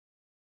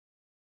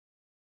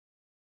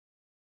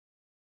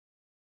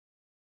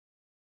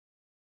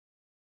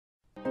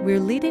We're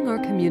leading our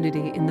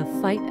community in the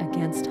fight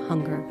against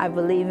hunger. I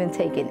believe in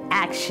taking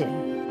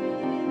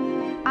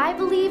action. I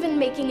believe in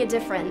making a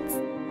difference.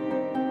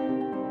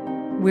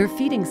 We're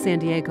feeding San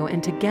Diego,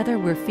 and together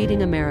we're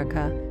feeding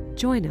America.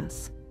 Join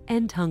us.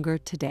 End hunger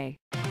today.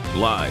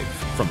 Live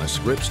from the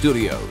Scripps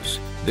Studios,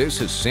 this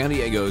is San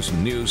Diego's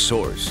news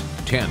source,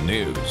 10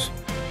 News.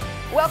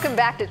 Welcome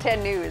back to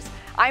 10 News.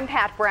 I'm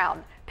Pat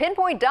Brown.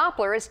 Pinpoint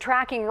Doppler is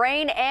tracking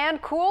rain and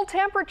cool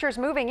temperatures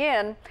moving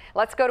in.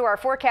 Let's go to our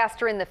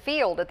forecaster in the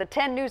field at the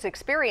 10 News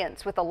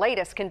Experience with the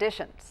latest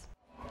conditions.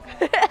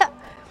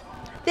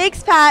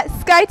 Thanks, Pat.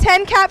 Sky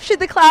 10 captured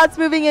the clouds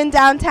moving in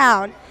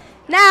downtown.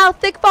 Now,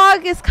 thick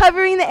fog is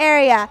covering the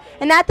area,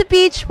 and at the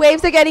beach,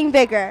 waves are getting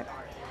bigger.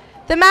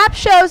 The map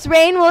shows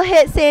rain will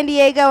hit San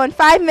Diego in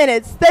 5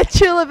 minutes, then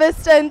Chula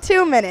Vista in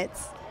 2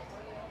 minutes.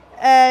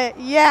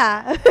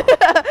 Yeah.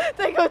 Did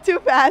I go too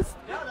fast?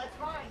 No, that's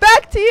fine.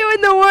 Back to you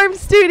in the warm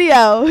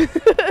studio.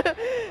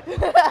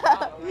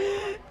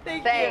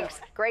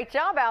 Thanks. Great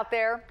job out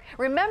there.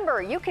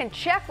 Remember, you can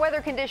check weather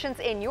conditions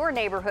in your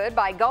neighborhood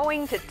by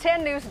going to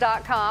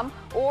 10news.com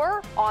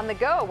or on the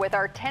go with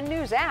our 10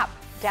 News app.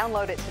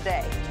 Download it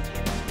today.